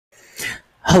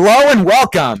Hello and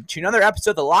welcome to another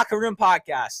episode of the Locker Room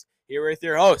Podcast. Here with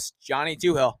your host, Johnny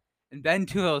Toohill. And Ben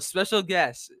Toohill, special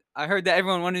guest. I heard that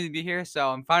everyone wanted to be here, so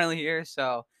I'm finally here.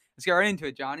 So let's get right into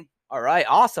it, Johnny. All right,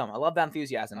 awesome. I love that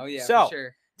enthusiasm. Oh, yeah, so, for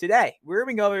sure. Today, we're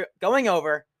going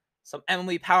over some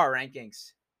MLB power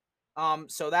rankings.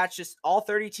 So that's just all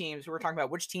 30 teams. We're talking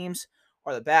about which teams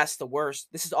are the best, the worst.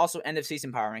 This is also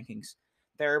end-of-season power rankings.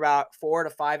 There are about 4 to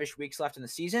 5-ish weeks left in the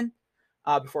season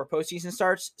before postseason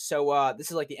starts. So this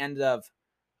is like the end of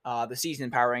the season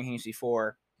power rankings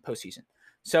before postseason.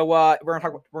 So we're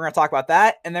gonna talk about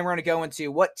that, and then we're gonna go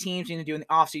into what teams need to do in the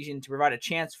offseason to provide a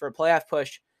chance for a playoff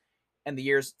push in the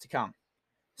years to come.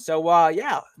 So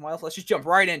let's just jump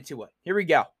right into it. Here we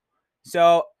go.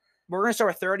 So we're gonna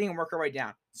start with 30 and work our way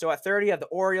down. So at 30, you have the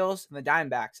Orioles and the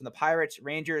Diamondbacks, and the Pirates,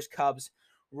 Rangers, Cubs,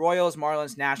 Royals,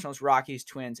 Marlins, Nationals, Rockies,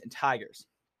 Twins, and Tigers.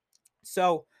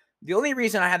 So the only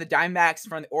reason I have the Diamondbacks in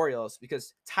front of the Orioles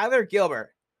because Tyler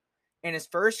Gilbert, in his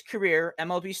first career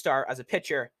MLB start as a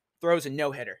pitcher, throws a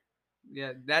no-hitter.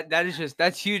 Yeah,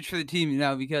 that's huge for the team,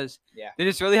 because Yeah, they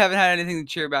just really haven't had anything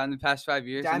to cheer about in the past 5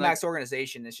 years. Diamondbacks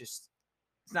organization is just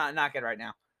it's not good right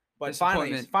now. But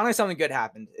finally something good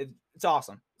happened. It's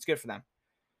awesome. It's good for them.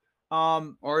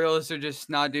 Orioles are just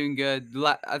not doing good.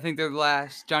 I think they're the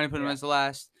last. Johnny put them as the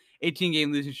last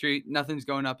 18-game losing streak. Nothing's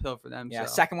going uphill for them. Yeah,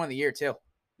 so. Second one of the year too.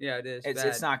 Yeah, it is.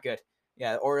 It's not good.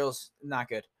 Yeah, the Orioles not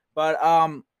good. But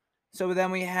so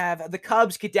then we have the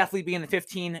Cubs could definitely be in the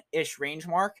 15-ish range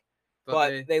mark,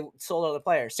 but they sold other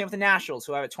players. Same with the Nationals,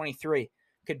 who have at 23,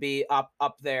 could be up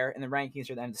there in the rankings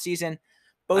at the end of the season.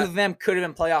 Both of them could have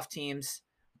been playoff teams,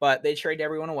 but they traded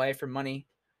everyone away for money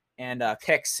and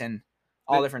picks and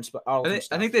all different stuff. I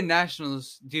think the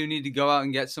Nationals do need to go out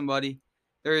and get somebody.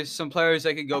 There's some players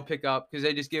they could go pick up because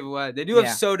they just gave away. They do have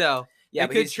Soto. Yeah,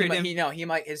 but he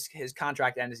might his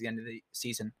contract ends at the end of the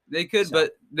season. They could,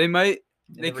 but they might.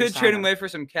 They could trade him away for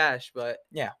some cash, but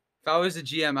yeah, if I was the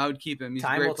GM, I would keep him. He's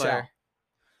a great player.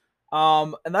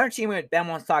 Another team Ben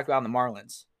wants to talk about, the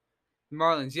Marlins. The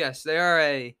Marlins, yes, they're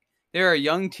a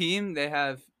young team. They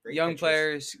have great young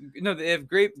players. No, they have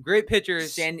great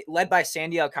pitchers. Led by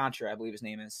Sandy Alcantara, I believe his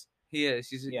name is. He is.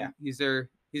 He's their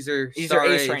star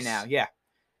ace right now.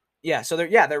 Yeah. So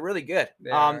they're really good.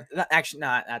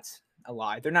 That's a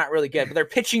lie. They're not really good, but their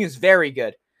pitching is very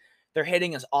good. Their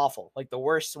hitting is awful. Like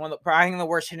probably the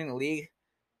worst hitting in the league.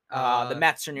 The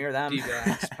Mets are near them.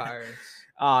 D-backs, Pirates.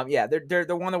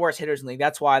 They're one of the worst hitters in the league.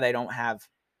 That's why they don't have.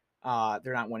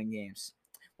 They're not winning games.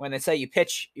 When they say you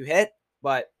pitch, you hit,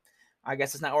 but I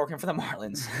guess it's not working for the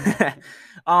Marlins.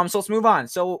 So let's move on.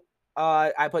 So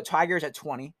I put Tigers at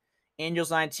 20, Angels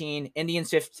 19,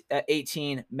 Indians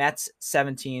 18, Mets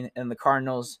 17, and the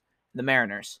Cardinals, the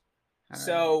Mariners.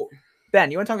 So. Ben,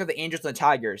 you want to talk about the Angels and the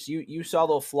Tigers? You saw a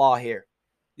little flaw here.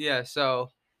 Yeah, so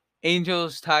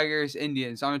Angels, Tigers,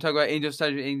 Indians. I'm going to talk about Angels,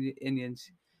 Tigers, Indians.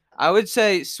 I would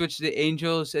say switch to the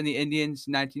Angels and the Indians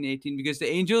 1918 because the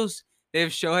Angels, they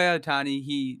have Shohei Ohtani.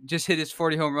 He just hit his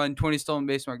 40 home run, 20 stolen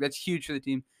base mark. That's huge for the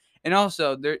team. And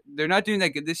also, they're not doing that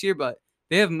good this year, but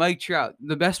they have Mike Trout,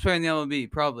 the best player in the MLB,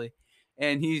 probably.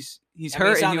 And he's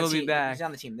hurt and he will be back. He's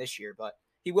on the team this year, but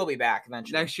he will be back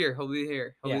eventually. Next year, he'll be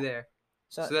here. He'll be there.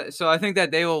 So I think that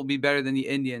they will be better than the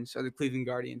Indians or the Cleveland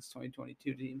Guardians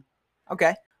 2022 team.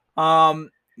 Okay. And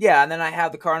then I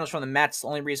have the Cardinals from the Mets. The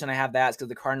only reason I have that is because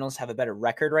the Cardinals have a better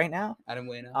record right now.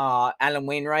 Adam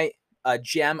Wainwright, a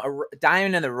gem, a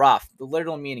diamond in the rough. The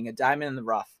literal meaning, a diamond in the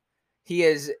rough. He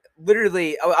is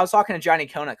literally. I was talking to Johnny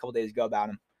Kona a couple days ago about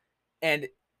him, and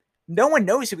no one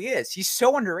knows who he is. He's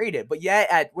so underrated, but yet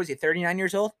at 39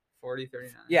 years old? 40,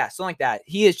 39. Yeah, something like that.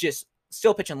 He is just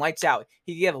still pitching lights out.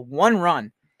 He gave 1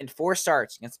 run in 4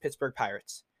 starts against the Pittsburgh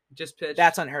Pirates. Just pitched.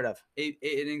 That's unheard of. 8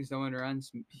 innings, no 1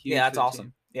 runs. Yeah, that's awesome.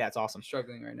 Team. Yeah, it's awesome.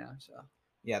 Struggling right now. So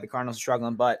yeah, the Cardinals are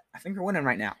struggling, but I think they're winning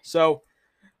right now. So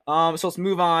let's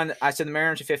move on. I said the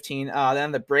Mariners are 15.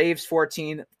 Then the Braves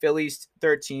 14, Phillies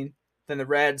 13. Then the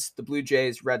Reds, the Blue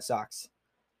Jays, Red Sox.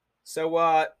 So Ben, you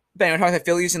want to talk about the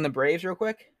Phillies and the Braves real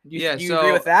quick? Do you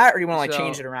agree with that, or do you want to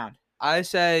change it around? I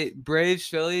say Braves,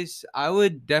 Phillies. I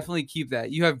would definitely keep that.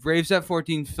 You have Braves at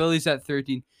 14, Phillies at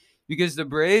 13. Because the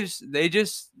Braves, they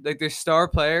just, their star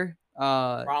player.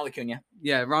 Ronald Acuna.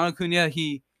 Yeah, Ronald Acuna,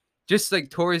 he just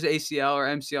tore his ACL or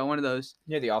MCL, one of those.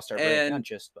 Near the All-Star break, not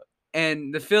just, but.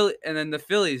 And the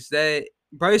Phillies,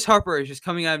 Bryce Harper is just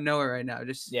coming out of nowhere right now.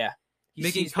 Just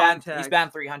making contact. He's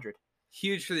batting 300.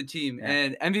 Huge for the team. Yeah.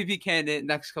 And MVP candidate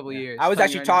next couple of years. I was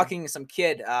actually talking to some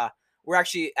kid. We're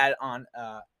actually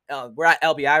we're at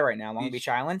LBI right now, Long Beach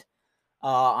Island,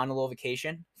 on a little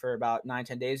vacation for about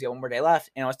 9-10 days. We got 1 more day left.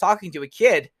 And I was talking to a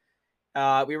kid,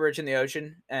 we were in the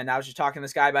ocean, and I was just talking to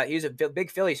this guy about he was a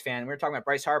big Phillies fan. We were talking about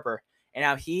Bryce Harper, and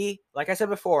how he, like I said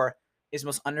before, is the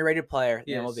most underrated player in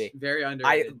He is MLB. very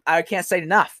underrated. I can't say it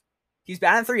enough. He's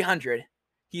batting 300.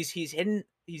 He's hitting.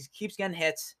 He keeps getting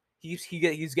hits. He's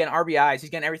getting RBIs. He's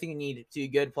getting everything he needs to be a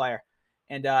good player,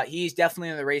 and he's definitely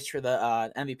in the race for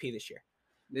the MVP this year.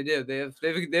 They do. They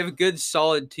have a good,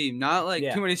 solid team. Not like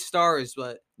Yeah. too many stars,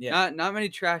 but Yeah. not many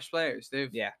trash players.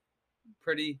 They've Yeah.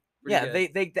 pretty Yeah,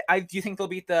 good. do you think they'll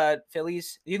beat the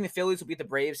Phillies? Do you think the Phillies will beat the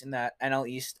Braves in the NL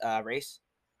East race?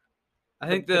 I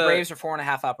think the Braves are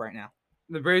 4.5 up right now.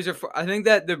 the Braves are. I think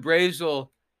that the Braves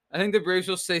will. I think the Braves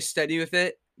will stay steady with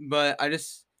it, but I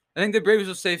think the Braves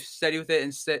will stay steady with it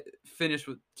and finish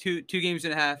with two games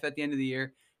and a half at the end of the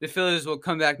year. The Phillies will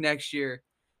come back next year,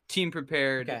 team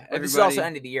prepared. Okay, but this is also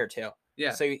end of the year too.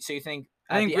 Yeah. So you think?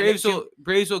 I think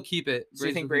Braves will keep it. So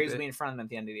you think Braves will be it. in front of them at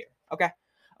the end of the year? Okay.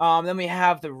 Then we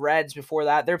have the Reds before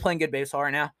that. They're playing good baseball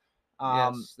right now.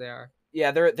 Yes, they are.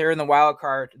 Yeah, they're in the wild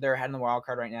card. They're ahead in the wild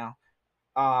card right now.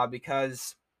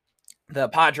 Because the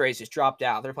Padres just dropped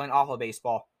out. They're playing awful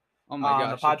baseball. Oh my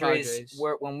gosh, the Padres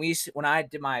were when I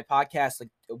did my podcast like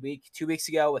 2 weeks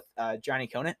ago with Johnny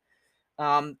Conant.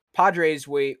 Padres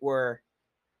were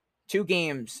 2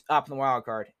 games up in the wild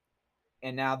card,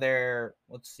 and now they're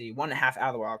 1.5 out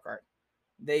of the wild card.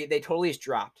 They totally just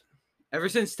dropped. Ever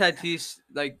since Tatis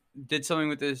like did something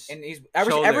with his and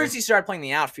ever since he started playing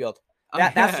the outfield,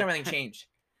 that's when everything changed.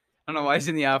 I don't know why he's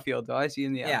in the outfield though. I see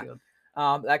in the outfield.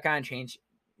 That kind of changed.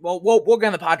 Well, we'll get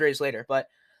on the Padres later, but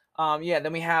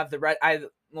then we have the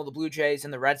Blue Jays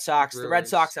and the Red Sox. Brewers. The Red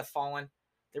Sox have fallen.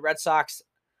 The Red Sox,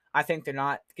 I think they're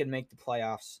not going to make the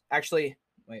playoffs. Actually,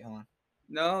 wait, hold on.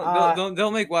 No,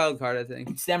 they'll make wild card. I think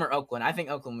it's them or Oakland. I think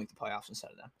Oakland will make the playoffs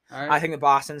instead of them. All right. I think the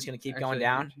Boston's going to keep going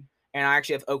down, and I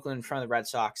actually have Oakland in front of the Red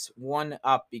Sox, 1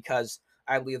 up because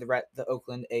I believe the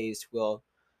Oakland A's will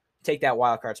take that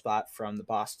wild card spot from the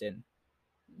Boston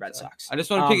Red Sox. I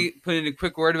just want to put in a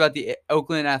quick word about the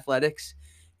Oakland Athletics.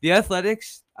 The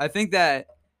Athletics, I think that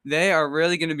they are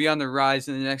really going to be on the rise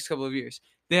in the next couple of years.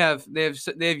 They have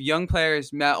young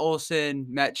players, Matt Olson,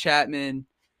 Matt Chapman.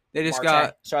 They just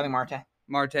got Starling Marte.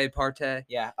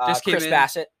 Yeah, just Chris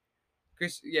Bassett.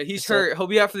 He's hurt. He'll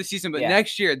be out for the season, but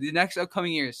next year, the next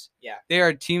upcoming years, they are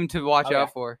a team to watch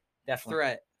out for.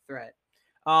 Definitely threat.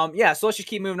 So let's just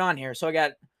keep moving on here. So I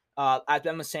got as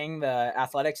Ben was saying, the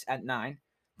Athletics at 9.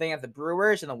 Then you have the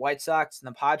Brewers and the White Sox and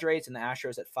the Padres and the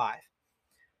Astros at 5.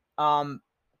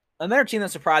 Another team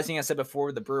that's surprising, I said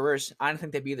before, the Brewers. I don't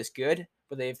think they'd be this good,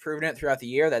 but they've proven it throughout the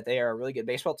year that they are a really good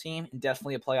baseball team and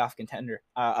definitely a playoff contender,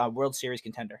 a World Series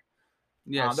contender.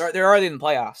 Yes. They're already in the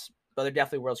playoffs, but they're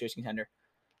definitely a World Series contender.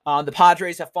 The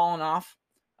Padres have fallen off.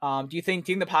 Do you think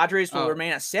the Padres will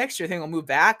remain at 6, or do you think they'll move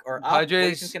back or up? What do you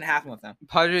think is going to happen with them?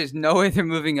 Padres, no way they're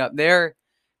moving up. They're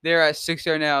at 6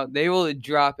 right now. They will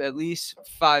drop at least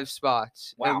 5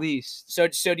 spots. Wow. At least. So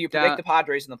do you predict the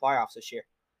Padres in the playoffs this year?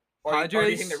 Or do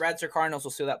you think the Reds or Cardinals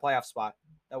will steal that playoff spot?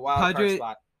 That wild card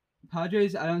spot?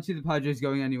 Padres, I don't see the Padres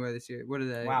going anywhere this year. What are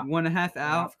they? Wow. 1.5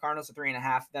 out? Cardinals are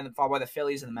 3.5. Then followed by the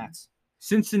Phillies and the Mets.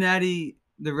 Cincinnati,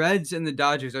 the Reds and the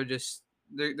Dodgers are just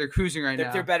they're cruising right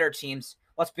now. They're better teams.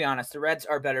 Let's be honest. The Reds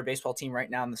are a better baseball team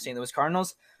right now than the St. Louis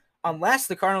Cardinals. Unless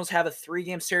the Cardinals have a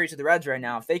 3-game series with the Reds right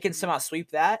now. If they can somehow sweep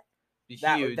that,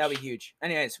 that'd be huge.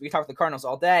 Anyways, we talked the Cardinals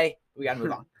all day. We got to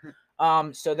move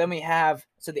on. So then we have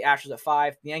the Astros at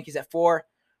 5, the Yankees at 4,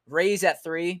 Rays at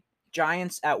 3,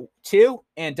 Giants at 2,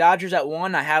 and Dodgers at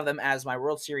 1. I have them as my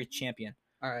World Series champion.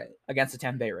 All right. Against the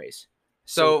Tampa Bay Rays.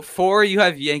 So 4, you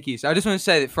have Yankees. I just want to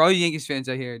say that for all you Yankees fans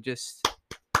out here, just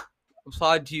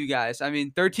applaud to you guys. I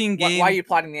mean, 13 games. Why are you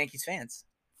applauding the Yankees fans?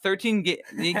 13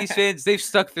 Yankees fans, they've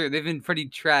stuck through. They've been pretty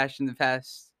trash in the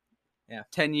past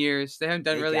 10 years. They haven't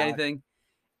done anything.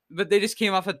 But they just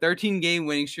came off a 13-game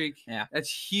winning streak. Yeah. That's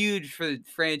huge for the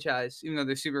franchise, even though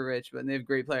they're super rich, but they have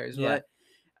great players. Yeah. But,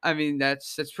 I mean,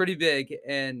 that's pretty big.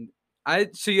 And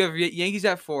so you have Yankees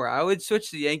at 4. I would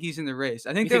switch the Yankees and the Rays.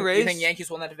 I think the Rays. You think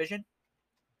Yankees won that division?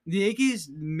 The Yankees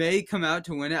may come out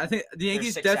to win it. I think the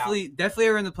Yankees definitely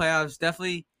are in the playoffs.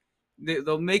 Definitely,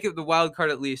 they'll make it the wild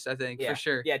card at least. I think for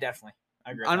sure. Yeah, definitely.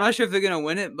 I agree. I'm not sure if they're gonna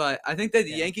win it, but I think that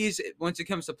the Yankees, once it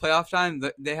comes to playoff time,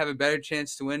 they have a better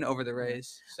chance to win over the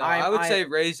Rays. So I would say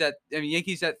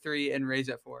Yankees at 3 and Rays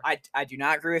at 4. I do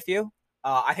not agree with you.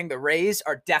 I think the Rays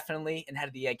are definitely ahead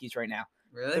of the Yankees right now.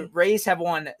 Really? The Rays have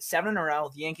won 7 in a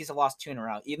row. The Yankees have lost 2 in a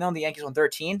row. Even though the Yankees won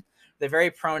 13, they're very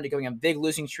prone to going on big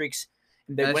losing streaks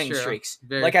and big winning streaks.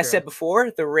 Like I said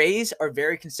before, the Rays are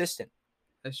very consistent.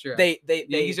 That's true. They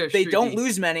don't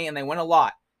lose many and they win a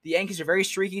lot. The Yankees are a very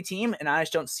streaky team, and I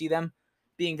just don't see them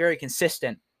being very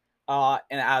consistent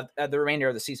in the remainder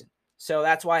of the season. So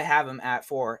that's why I have them at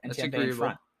 4 and That's Tampa Bay in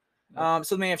agreeable. front.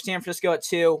 So then we have San Francisco at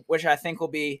 2, which I think will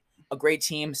be a great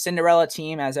team, Cinderella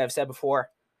team, as I've said before.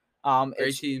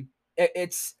 Great team.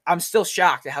 It's I'm still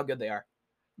shocked at how good they are.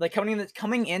 Like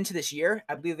coming into this year,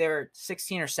 I believe they were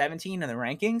 16 or 17 in the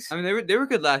rankings. I mean, they were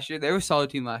good last year. They were a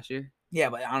solid team last year. Yeah,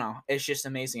 but I don't know. It's just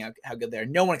amazing how good they are.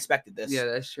 No one expected this. Yeah,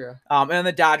 that's true. And then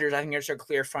the Dodgers, I think they're just a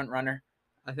clear front runner.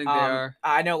 I think they are.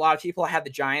 I know a lot of people have the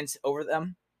Giants over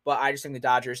them, but I just think the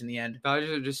Dodgers in the end. Dodgers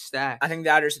are just stacked. I think the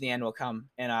Dodgers in the end will come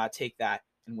and take that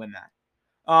and win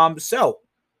that. So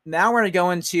now we're going to go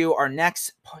into our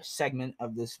next segment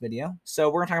of this video. So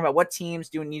we're going to talk about what teams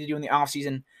need to do in the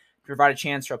offseason to provide a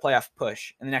chance for a playoff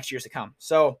push in the next years to come.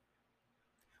 So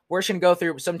we're just going to go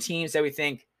through some teams that we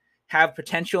think have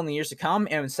potential in the years to come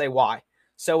and say why.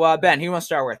 So, Ben, who you want to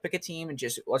start with? Pick a team and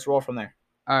just let's roll from there.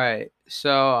 All right.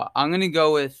 So I'm going to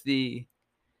go with the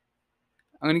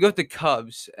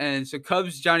Cubs. And so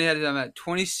Cubs, Johnny had them at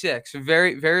 26.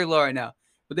 Very, very low right now.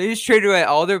 But they just traded away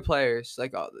all their players,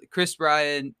 like Chris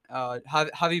Bryant,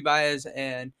 Javi Baez,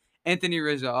 and Anthony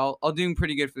Rizzo, all doing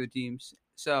pretty good for the teams.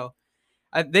 So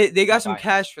they got some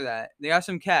cash for that. They got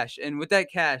some cash. And with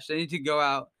that cash, they need to go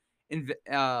out and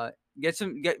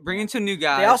bring in some new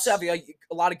guys. They also have a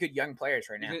lot of good young players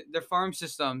right now. Their farm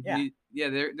system,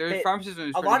 their farm system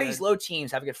is a lot of these low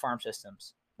teams have good farm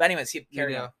systems. But anyways, keep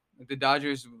carrying on. The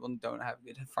Dodgers don't have a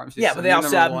good farm system. Yeah, but they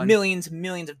also have millions and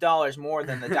millions of dollars more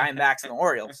than the Diamondbacks and the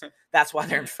Orioles. That's why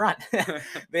they're in front.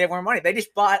 They have more money. They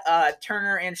just bought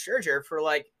Turner and Scherzer for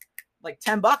like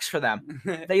 $10 for them.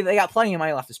 They got plenty of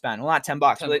money left to spend. Well, not $10,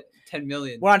 but $10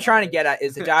 million. What I'm trying to get at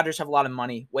is the Dodgers have a lot of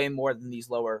money, way more than these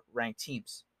lower ranked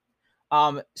teams.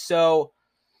 So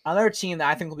another team that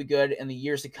I think will be good in the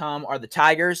years to come are the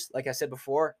Tigers. Like I said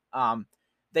before,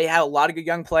 they have a lot of good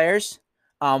young players.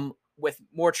 With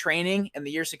more training in the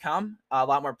years to come, a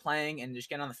lot more playing and just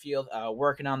getting on the field,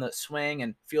 working on the swing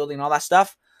and fielding and all that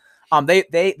stuff.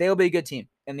 They'll be a good team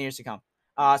in the years to come.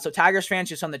 So Tigers fans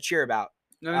just something to cheer about.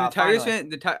 No, the Tigers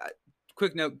fans.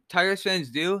 Quick note: Tigers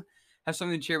fans do have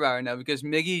something to cheer about right now because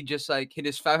Miggy just hit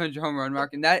his 500 home run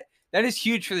mark, and that is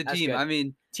huge for the team. Good. I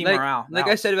mean, team morale. Like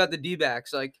I said about the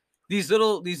D-backs, these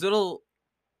little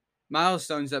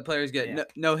milestones that players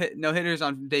get, no hitters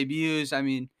on debuts. I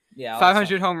mean. Yeah,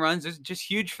 500 home runs is just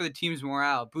huge for the team's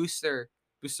morale. Boost their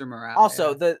morale.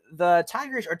 Also, the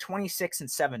Tigers are 26 and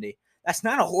 70. That's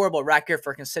not a horrible record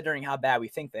for considering how bad we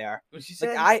think they are. What'd you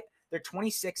say? They're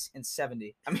 26 and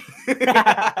 70. I mean,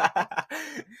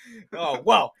 oh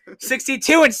whoa,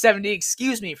 62 and 70.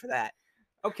 Excuse me for that.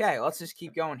 Okay, let's just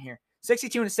keep going here.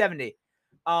 62 and 70.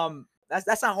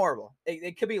 That's not horrible.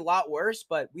 It could be a lot worse,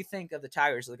 but we think of the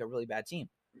Tigers like a really bad team.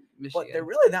 Michigan. But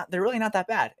they're really not that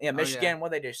bad. Yeah, Michigan,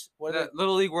 what they just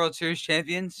Little League World Series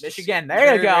champions. Michigan,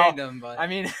 there you go. Random, I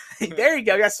mean, there you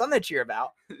go. You got something to cheer about.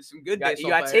 Some good you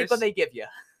got take what they give you.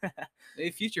 They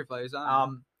have future players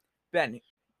on. Ben,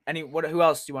 who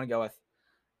else do you want to go with?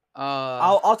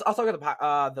 I'll talk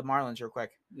about the Marlins real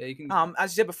quick. Yeah, you can. As I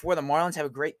said before, the Marlins have a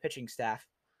great pitching staff.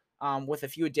 With a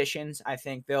few additions, I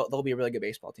think they'll be a really good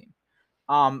baseball team.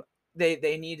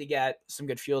 They need to get some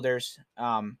good fielders,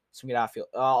 some good outfield,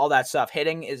 all that stuff.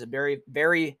 Hitting is a very,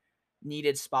 very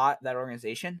needed spot that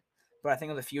organization. But I think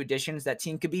with a few additions, that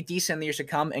team could be decent in the years to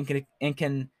come and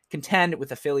can contend with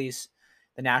the Phillies,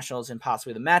 the Nationals, and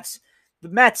possibly the Mets. The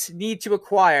Mets need to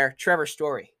acquire Trevor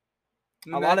Story.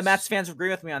 A lot of Mets fans agree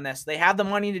with me on this. They have the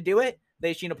money to do it.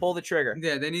 They just need to pull the trigger.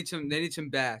 Yeah, they need some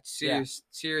bats.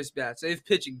 Serious bats. They have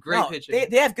pitching, great pitching.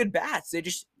 They have good bats. They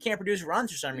just can't produce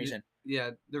runs for some reason.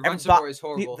 Yeah, the run support is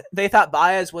horrible. They thought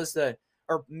Baez was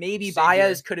maybe savior.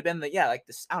 Baez could have been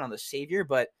the savior,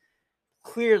 but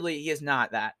clearly he is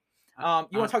not that. You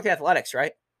want to talk to Athletics,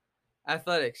 right?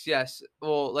 Athletics, yes.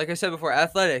 Well, like I said before,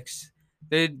 Athletics,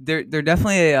 they're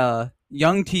definitely a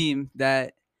young team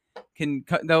that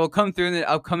will come through in the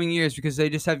upcoming years because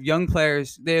they just have young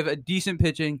players. They have a decent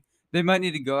pitching. They might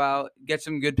need to go out, get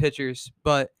some good pitchers,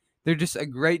 but they're just a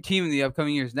great team in the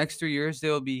upcoming years. Next 3 years,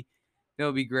 they'll be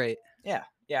great. Yeah,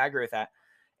 I agree with that.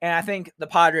 And I think the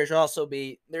Padres will also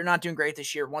they're not doing great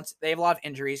this year. Once they have a lot of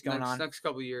injuries going on. Next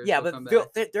couple of years. Yeah, but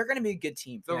they're going to be a good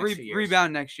team. They'll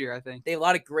rebound next year, I think. They have a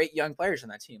lot of great young players on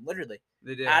that team, literally.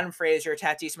 They did. Adam Frazier,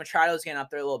 Tatis Machado's getting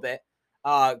up there a little bit.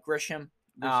 Grisham.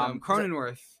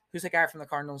 Cronenworth. Who's the guy from the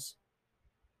Cardinals?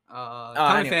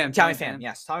 Tommy Pham. Tommy Pham,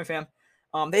 yes. Tommy Pham.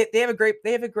 They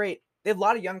have a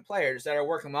lot of young players that are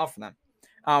working well for them.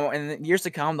 And in the years to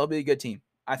come, they'll be a good team.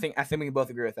 I think we can both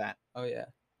agree with that. Oh yeah.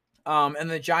 And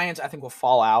the Giants, I think, will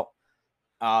fall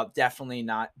out. Definitely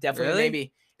not. Definitely really?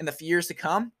 Maybe in the years to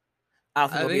come. I don't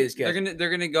think they'll be as good. They're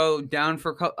gonna go down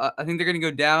for. I think they're gonna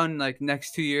go down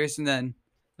next 2 years, and then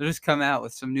they'll just come out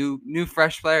with some new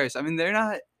fresh players. I mean, they're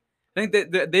not. I think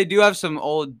that they do have some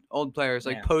old players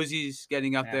like Posey's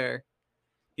getting up there.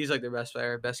 He's like their best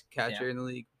player, best catcher in the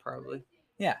league, probably.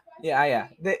 Yeah.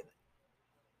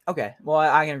 Okay, well,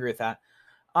 I can agree with that.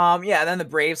 Yeah, then the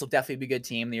Braves will definitely be a good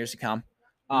team in the years to come.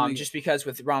 Just because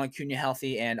with Ronald Acuna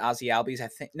healthy and Ozzy Albies, I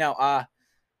think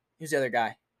who's the other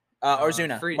guy?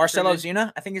 Ozuna, Marcelo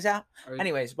Ozuna, I think is out.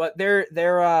 Anyways, but they're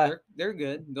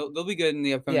good. They'll be good in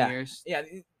the upcoming years. Yeah,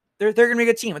 they're gonna be a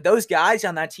good team. But those guys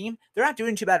on that team, they're not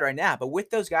doing too bad right now. But with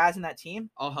those guys on that team,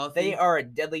 all healthy, they are a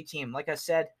deadly team. Like I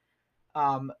said,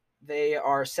 they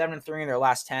are 7-3 in their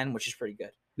last 10, which is pretty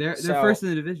good. They're first in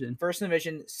the division.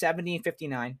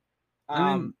 70-59.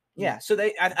 Yeah. So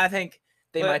I think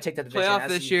they might take that division. Playoff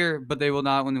this year, but they will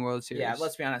not win the World Series. Yeah,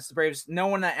 let's be honest. The Braves, no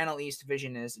one in that NL East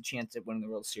division is a chance of winning the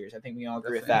World Series. I think we all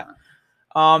agree with that.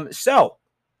 So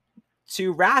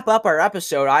to wrap up our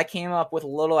episode, I came up with a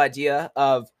little idea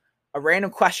of a random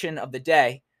question of the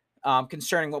day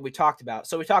concerning what we talked about.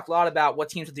 So we talked a lot about what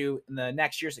teams will do in the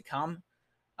next years to come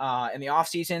in the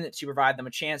offseason to provide them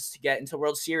a chance to get into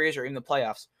World Series or even the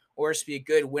playoffs, or just be a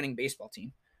good winning baseball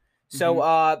team.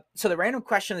 So so the random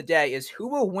question of the day is, who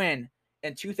will win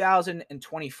in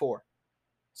 2024?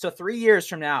 So 3 years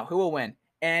from now, who will win?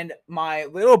 And my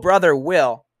little brother,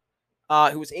 Will,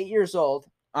 who was 8 years old,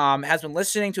 has been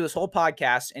listening to this whole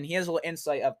podcast, and he has a little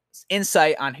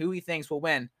insight on who he thinks will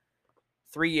win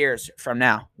 3 years from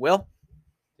now. Will?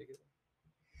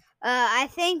 I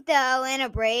think the Atlanta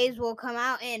Braves will come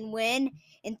out and win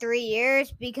in 3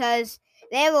 years because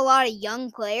they have a lot of young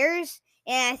players,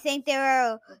 and I think they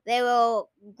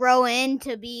will grow in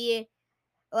to be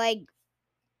like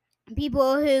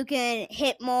people who can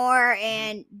hit more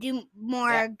and do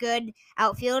more good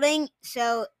outfielding.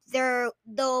 So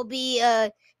they'll be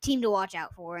a team to watch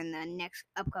out for in the next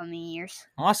upcoming years.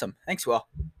 Awesome. Thanks, Will.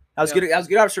 That was good. That was a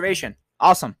good observation.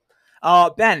 Awesome.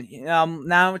 Ben,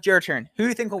 now it's your turn. Who do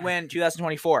you think will win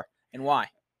 2024 and why?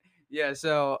 Yeah,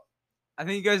 so I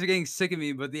think you guys are getting sick of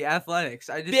me, but the Athletics.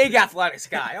 Big Athletics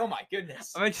guy. Oh my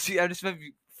goodness. I'm just a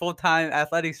full-time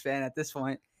Athletics fan at this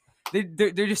point.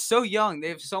 They're just so young. They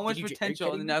have so much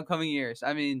potential in the upcoming years.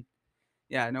 I mean,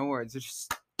 yeah, no words.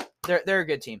 They're a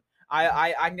good team.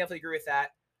 I can definitely agree with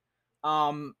that.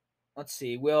 Let's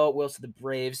see. Will to the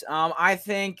Braves. I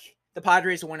think the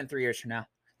Padres will win in 3 years from now.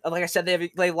 Like I said, they have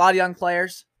a lot of young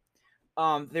players.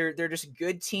 They're just a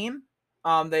good team.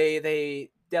 They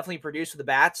definitely produce with the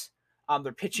bats.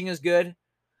 Their pitching is good.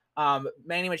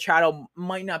 Manny Machado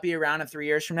might not be around in 3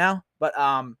 years from now, but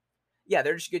yeah,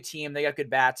 they're just a good team. They got good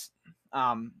bats.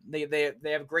 They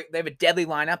have a deadly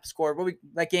lineup. Scored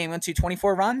that game went to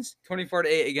 24 runs,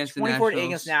 24-8 against the Nationals. 24-8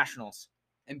 against Nationals.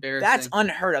 Embarrassing. That's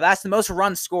unheard of. That's the most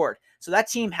runs scored. So that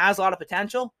team has a lot of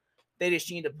potential. They just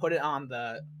need to put it on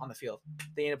the field.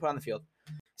 They need to put it on the field.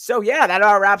 So yeah, that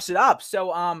all wraps it up.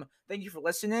 So thank you for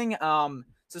listening.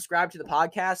 Subscribe to the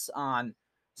podcast on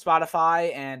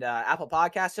Spotify and Apple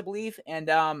Podcasts, I believe. And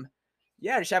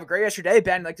yeah, just have a great rest of your day.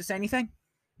 Ben, like to say anything?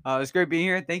 It was great being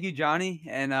here. Thank you, Johnny,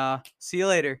 and see you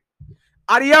later.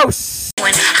 Adios.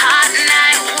 When hot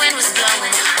night wind was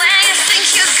blowing, where you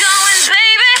think you're going,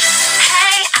 baby?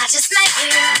 Hey, I just met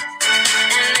you.